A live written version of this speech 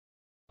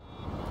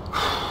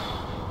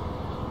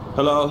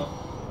Hello?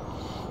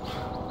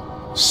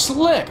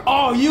 Slick!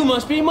 Oh, you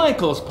must be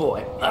Michael's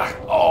boy.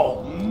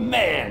 Oh,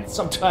 man.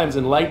 Sometimes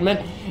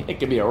enlightenment, it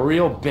can be a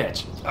real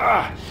bitch.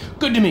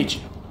 Good to meet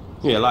you.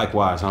 Yeah,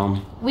 likewise,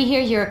 homie. We hear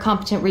you're a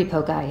competent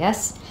repo guy,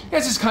 yes?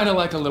 Yes, it's kind of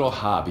like a little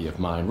hobby of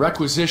mine,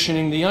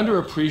 requisitioning the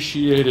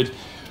underappreciated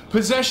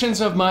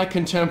possessions of my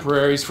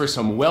contemporaries for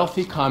some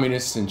wealthy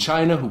communists in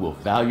China who will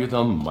value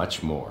them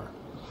much more.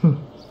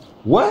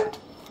 What?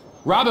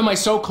 Robbing my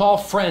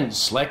so-called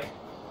friends, Slick.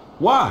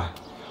 Why?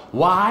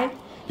 Why?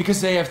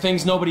 Because they have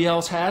things nobody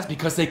else has,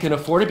 because they can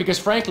afford it, because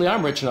frankly,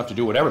 I'm rich enough to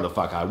do whatever the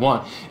fuck I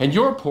want, and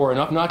you're poor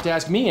enough not to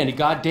ask me any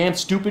goddamn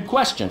stupid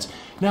questions.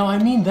 Now, I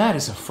mean that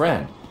as a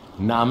friend.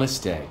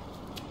 Namaste.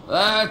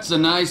 That's a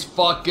nice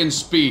fucking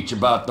speech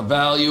about the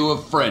value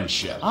of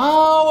friendship.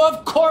 Oh,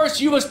 of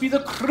course, you must be the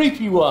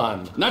creepy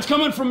one. That's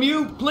coming from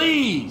you,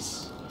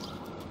 please.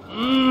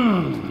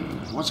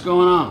 What's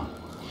going on?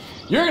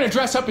 You're gonna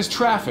dress up as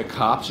traffic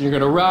cops, and you're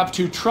gonna rob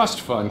two trust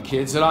fund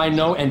kids that I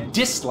know and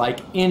dislike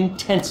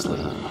intensely.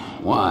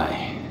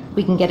 Why?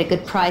 We can get a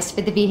good price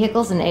for the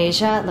vehicles in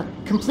Asia. Look,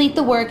 complete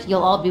the work,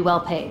 you'll all be well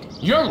paid.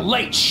 You're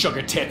late,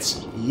 sugar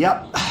tits.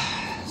 Yep.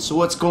 So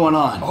what's going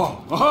on?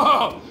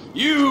 Oh,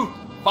 you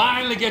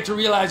finally get to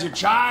realize your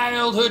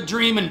childhood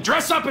dream and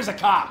dress up as a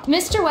cop.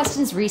 Mr.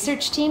 Weston's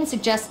research team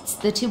suggests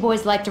the two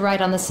boys like to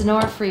ride on the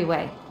Sonora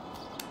Freeway.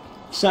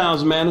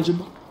 Sounds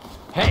manageable.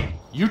 Hey,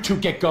 you two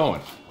get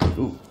going.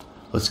 Ooh,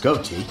 let's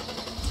go, T.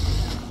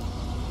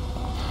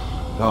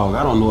 Dog,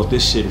 I don't know if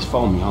this shit is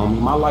for me,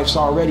 homie. My life's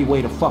already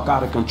way the fuck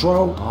out of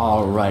control.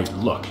 All right,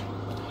 look.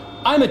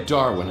 I'm a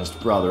Darwinist,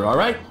 brother, all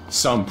right?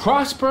 Some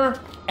prosper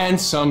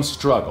and some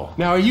struggle.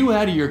 Now, are you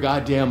out of your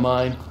goddamn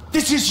mind?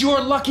 This is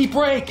your lucky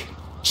break.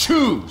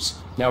 Choose.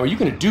 Now, are you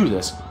gonna do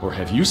this, or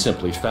have you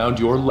simply found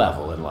your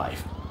level in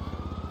life?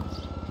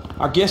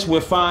 I guess we'll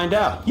find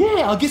out.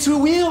 Yeah, I'll get to a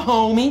wheel,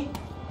 homie.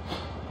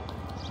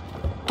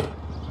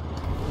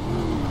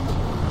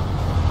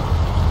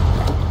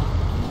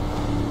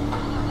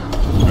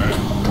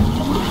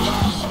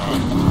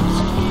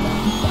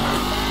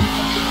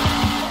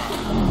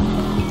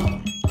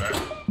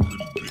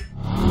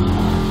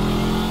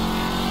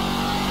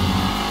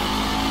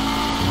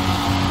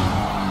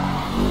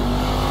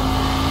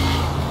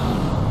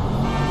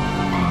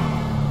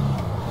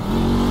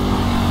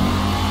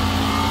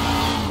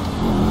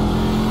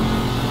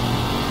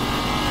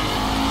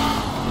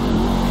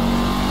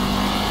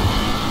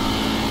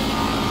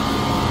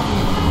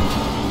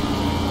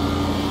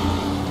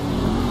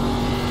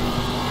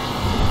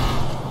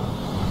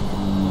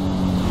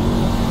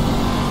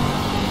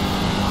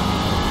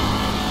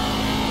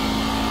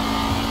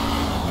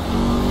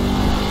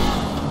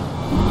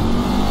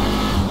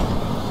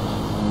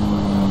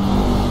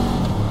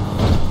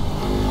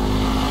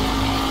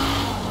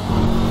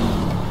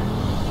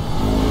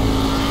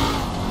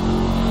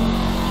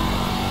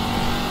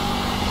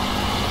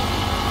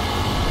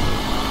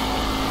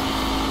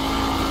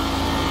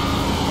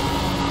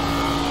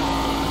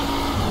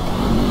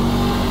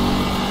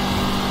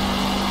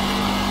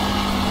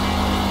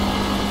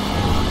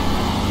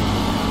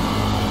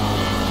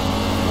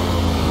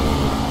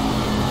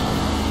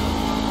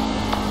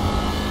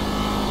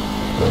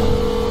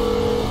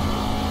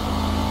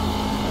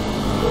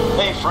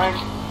 Frank?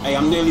 Hey,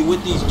 I'm nearly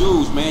with these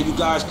dudes, man. You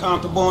guys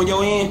comfortable on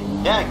your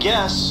end? Yeah, I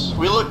guess.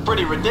 We look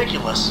pretty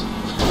ridiculous.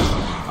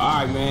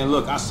 All right, man.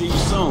 Look, I'll see you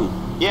soon.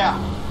 Yeah.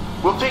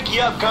 We'll pick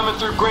you up coming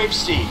through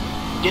Gravesteed.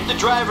 Get the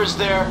drivers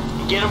there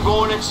and get them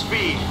going at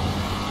speed.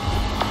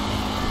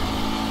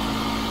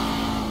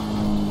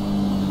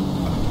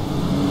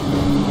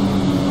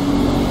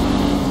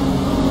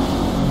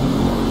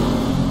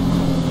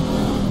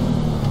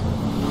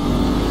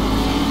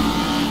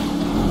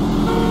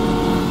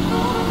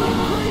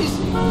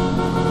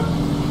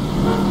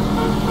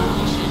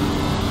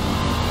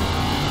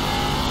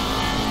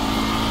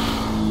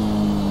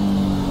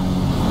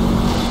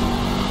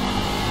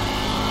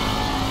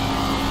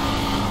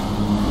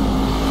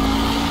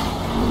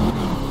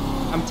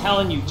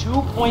 Telling you,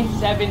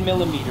 2.7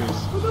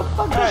 millimeters. Who the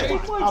fuck is Hey,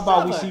 how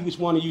about we see which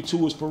one of you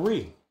two is for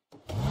real?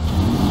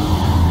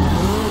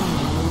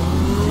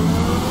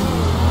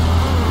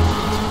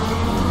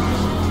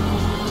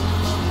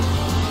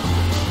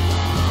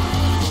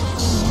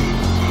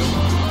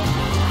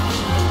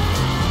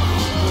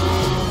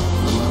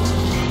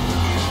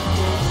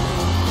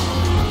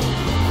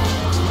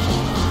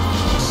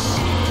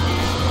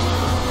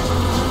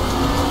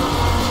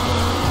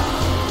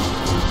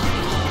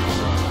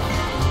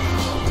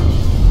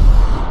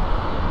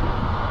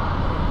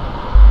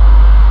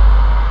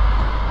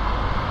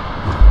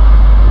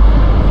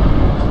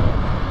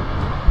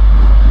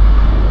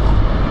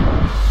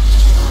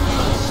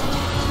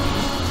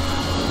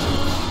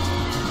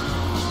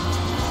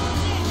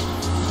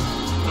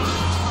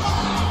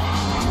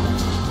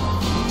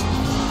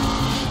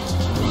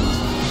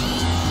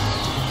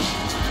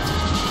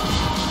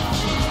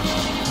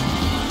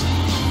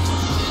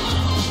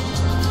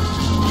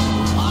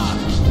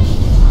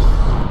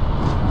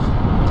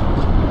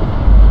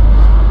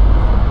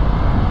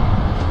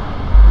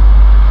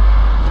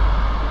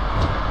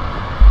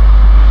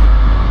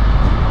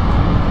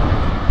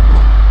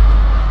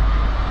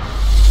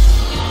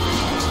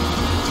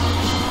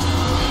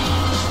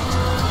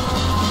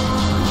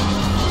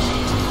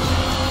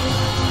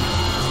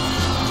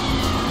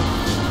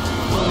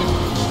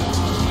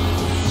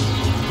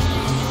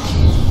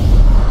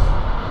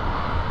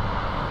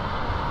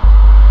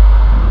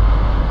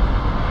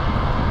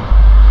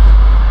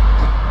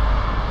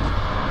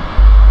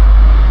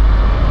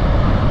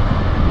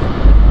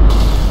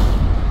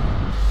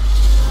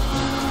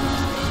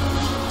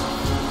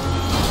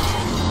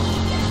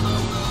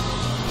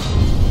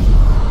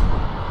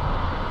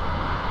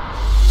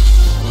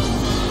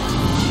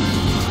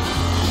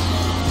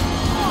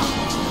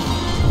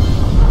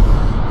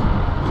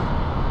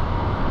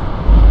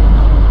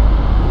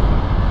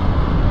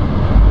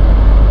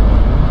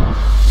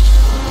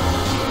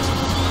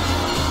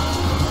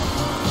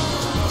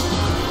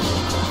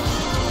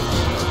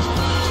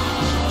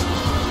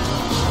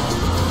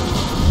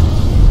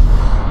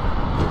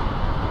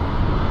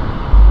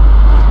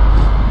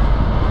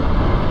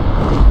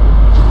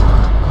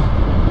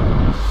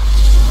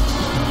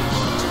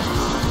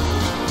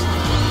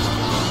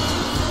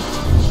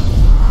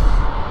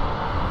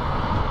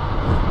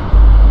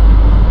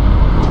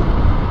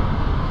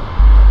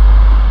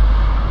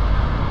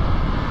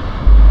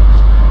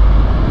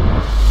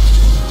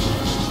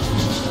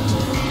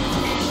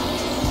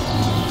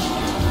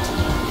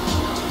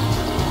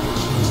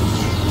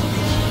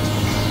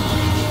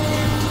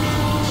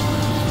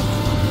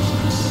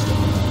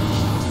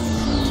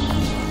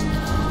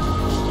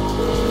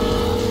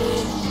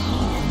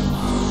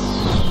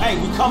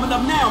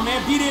 job now,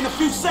 man. Be there in a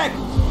few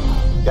seconds.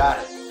 Got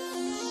it.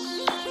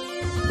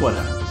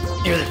 Whatever.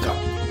 Here they come.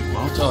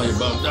 I'll tell you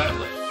about that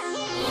later.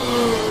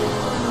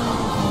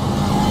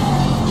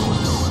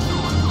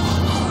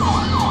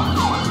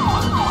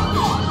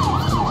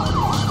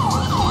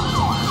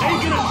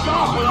 Ain't gonna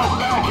stop with us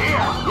back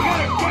here. We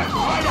gotta get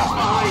right up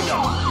behind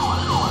them.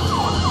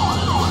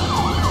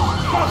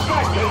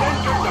 Suspect has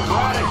entered the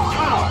Braddock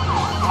Tunnel.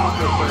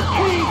 Officer T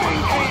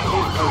maintains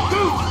his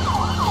pursuit.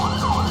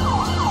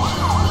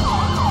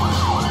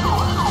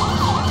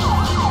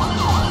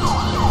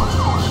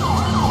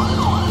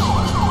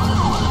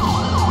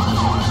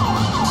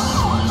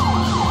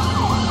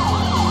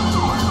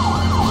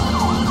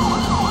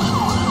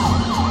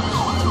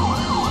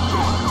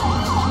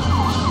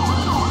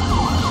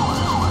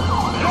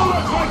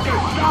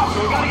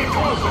 We gotta get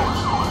closer.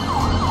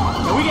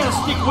 Now we gotta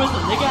stick with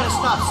them. They gotta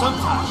stop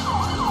sometime.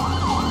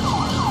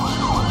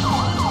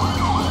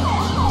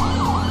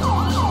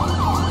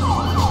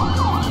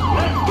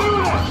 Let's do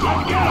this!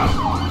 Let's get them!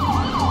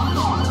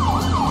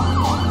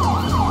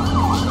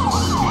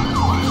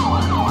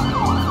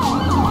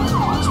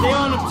 Stay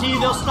on them, T.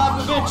 They'll stop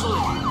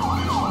eventually.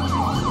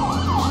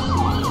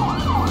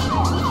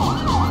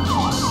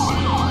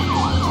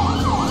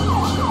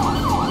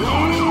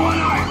 When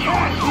I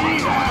catch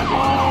these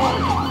assholes!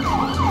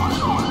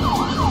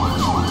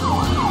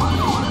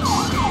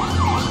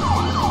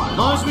 As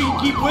long as we can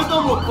keep with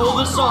them, we'll pull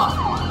this off.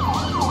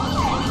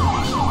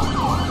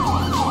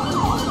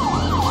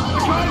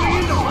 We're driving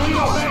into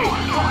Toledo Bay.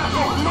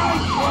 Traffic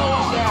might slow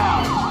them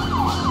down.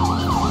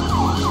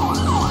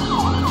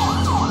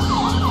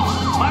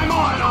 I'm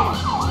on them.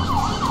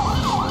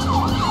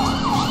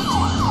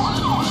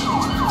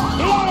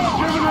 They'll all have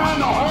driven around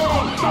the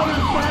whole of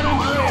southern San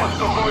Andreas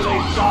before they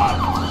stop.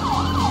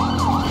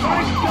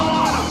 Frank's still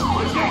on them.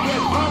 The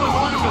dickheads probably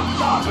want him to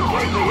stop and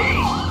take the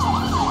heat.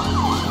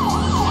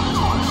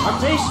 Our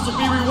patience will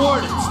be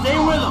rewarded. Stay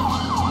with them.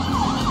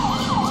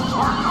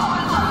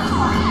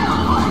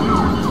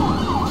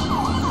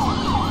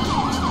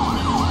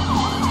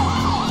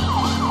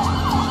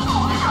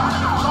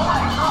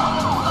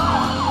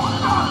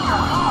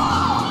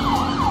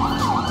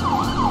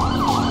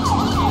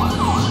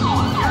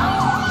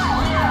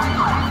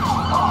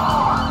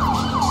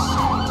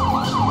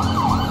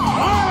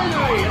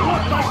 Finally! It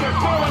looks like they're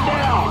slowing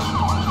down.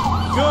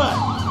 Good.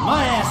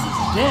 My ass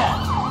is dead.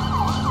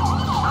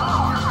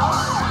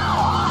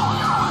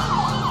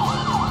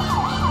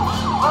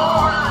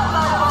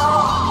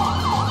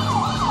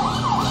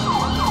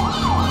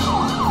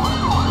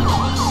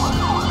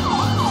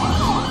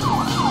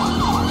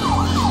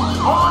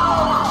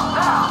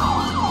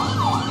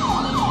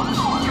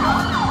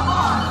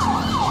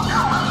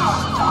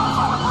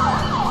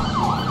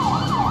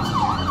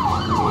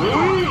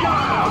 We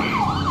got 'em.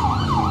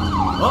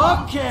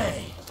 Okay.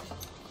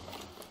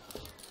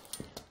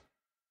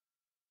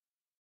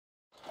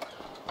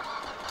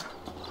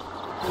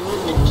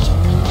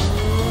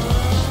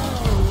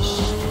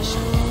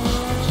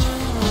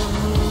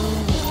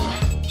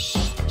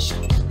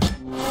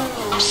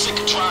 I'm sick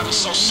of driving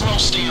so slow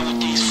staying with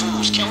these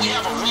fools. Can we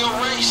have a real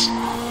race?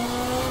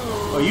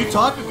 Oh, you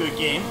talk a good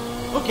game.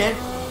 Okay,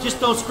 just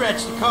don't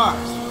scratch the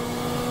cars.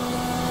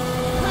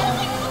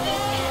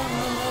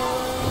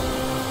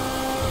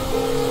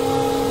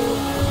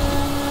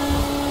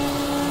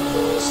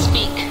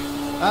 Speak.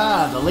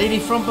 Ah, the lady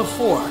from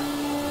before.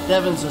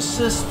 Devin's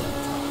assistant.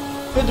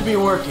 Good to be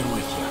working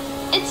with you.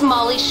 It's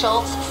Molly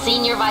Schultz,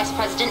 Senior Vice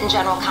President and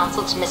General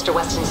Counsel to Mr.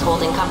 Weston's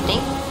holding company.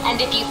 And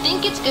if you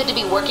think it's good to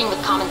be working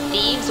with common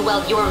thieves,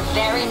 well, you're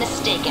very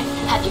mistaken.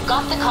 Have you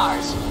got the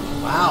cars?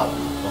 Wow,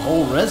 the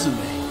whole resume.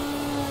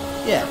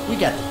 Yeah, we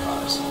got the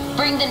cars.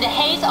 Bring them to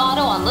Hayes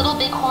Auto on Little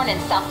Bighorn in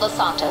South Los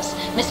Santos.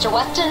 Mr.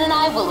 Weston and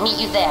I will meet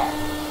you there.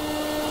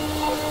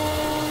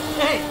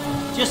 Hey,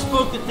 just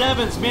spoke to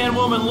Devin's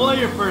man-woman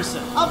lawyer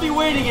person. I'll be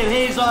waiting at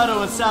Hayes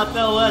Auto in South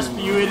LS for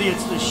you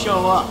idiots to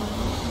show up.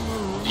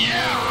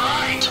 Yeah,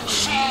 right,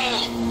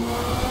 fool.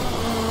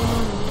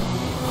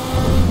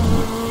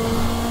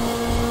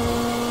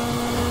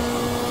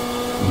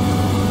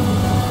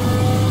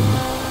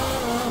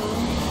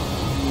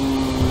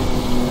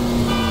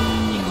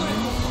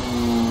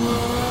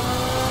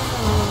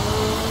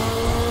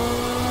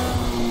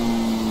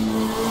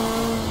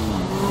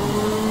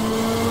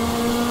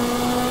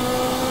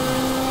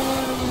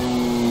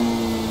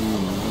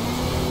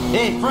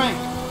 Hey, Frank.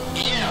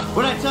 Yeah.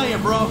 What'd I tell you,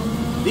 bro?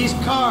 These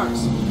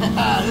cars.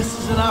 This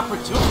is an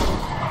opportunity.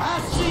 I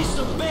see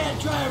some bad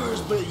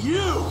drivers, but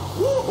you.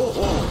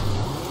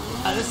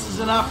 This is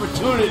an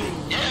opportunity.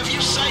 Yeah, if you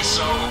say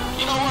so.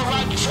 You know what,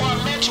 right before I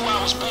met you, I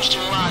was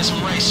boosting rides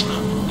and racing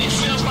them. It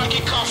feels like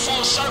it come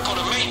full circle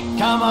to me.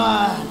 Come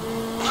on.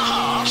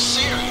 Nah, I'm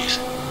serious.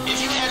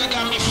 If you hadn't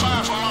got me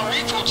fired from my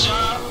repo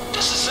job,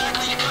 this is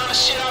exactly the kind of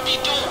shit I be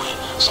doing.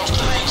 So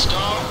thanks,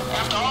 dawg.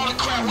 After all the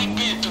crap we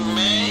been through,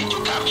 man, you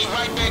got me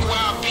right back where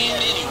I be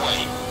at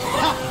anyway.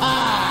 Ha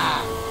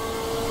ha!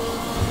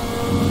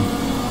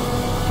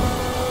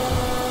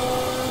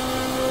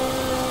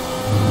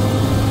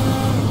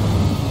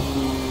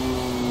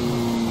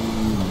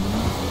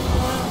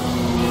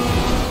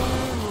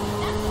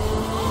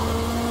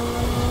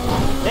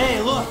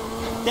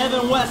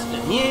 Devin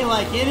Weston. He ain't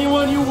like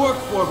anyone you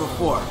worked for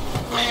before.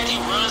 Man, he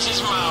runs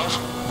his mouth,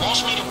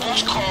 wants me to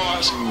boost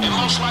cars, and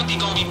most likely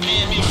gonna be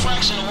paying me a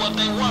fraction of what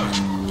they worth.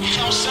 He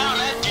don't sound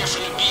that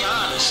different, to be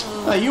honest.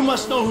 You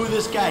must know who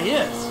this guy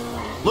is.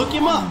 Look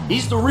him up.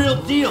 He's the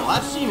real deal.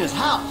 I've seen his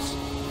house.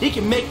 He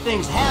can make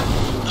things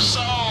happen.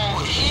 So,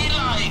 he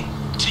like,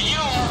 to you,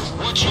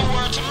 what you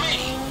were to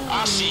me.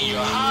 I see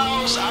your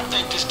house, I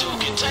think this dude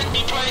can take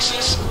me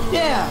places.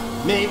 Yeah,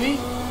 maybe.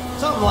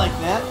 Something like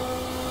that.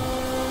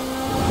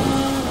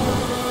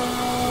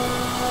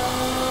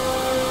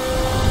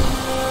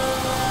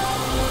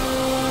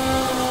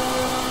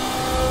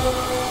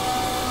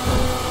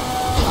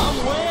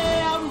 I'm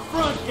way out in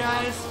front,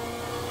 guys.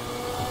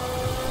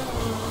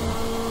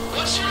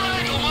 What's your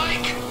angle,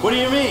 Mike? What do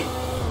you mean?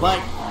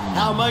 Like,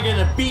 how am I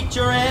gonna beat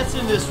your ass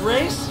in this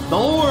race?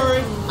 Don't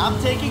worry,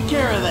 I'm taking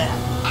care of that.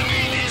 I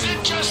mean, is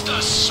it just the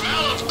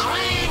smell of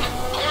green?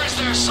 Or is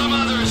there some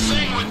other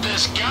thing with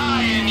this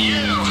guy and you?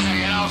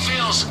 You know,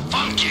 feels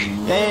funky.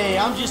 Hey,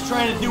 I'm just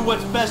trying to do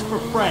what's best for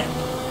Frank.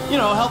 You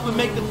know, help him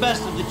make the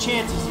best of the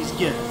chances he's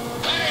given.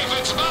 Hey, if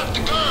it's about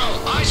the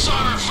girl, I saw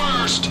her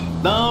first.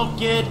 Don't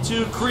get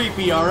too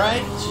creepy,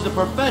 alright? She's a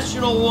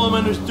professional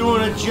woman who's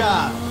doing a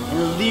job.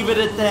 And leave it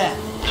at that.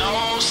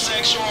 No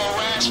sexual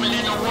harassment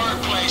in the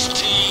workplace,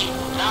 T.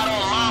 Not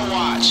on my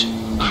watch.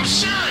 I'm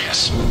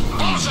serious.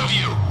 Both of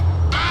you,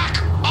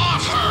 back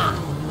off her.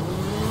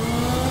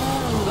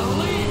 The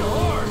lead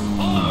horse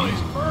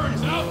always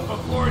burns out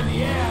before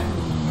the end.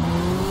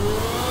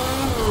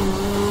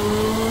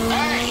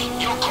 Hey,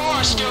 your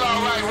car's still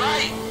all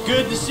right?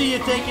 Good to see you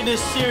taking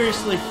this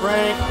seriously,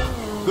 Frank.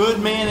 Good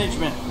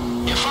management.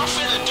 If I'm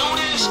finna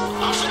do this,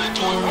 I'm finna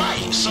do it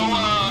right. So,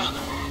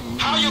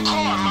 how your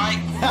car, Mike?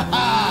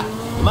 Haha,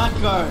 my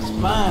car's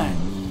fine.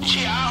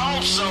 Yeah, I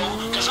hope so,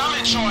 cause I'm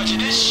in charge of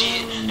this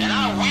shit, and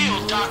I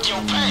will dock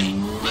your pay.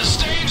 The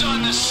stains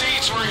on the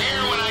seats were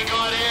here when I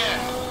got in.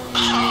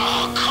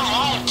 Oh, come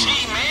on,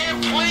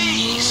 T-Man,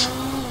 please.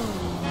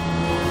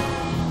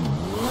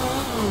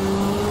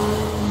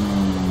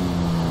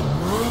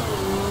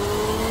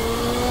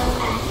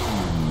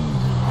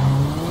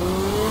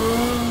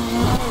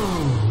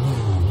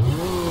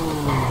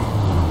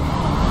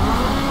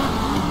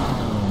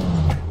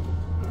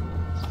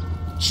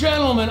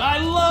 Gentlemen, I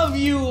love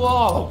you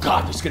all. Oh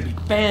God, this is gonna be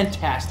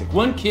fantastic.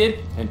 One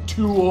kid and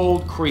two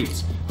old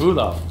creeps. Who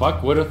the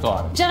fuck would have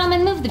thought it?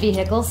 Gentlemen, move the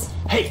vehicles.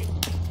 Hey,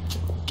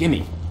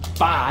 gimme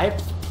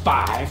 5,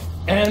 5,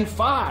 and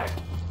 5.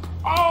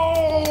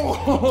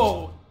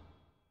 Oh,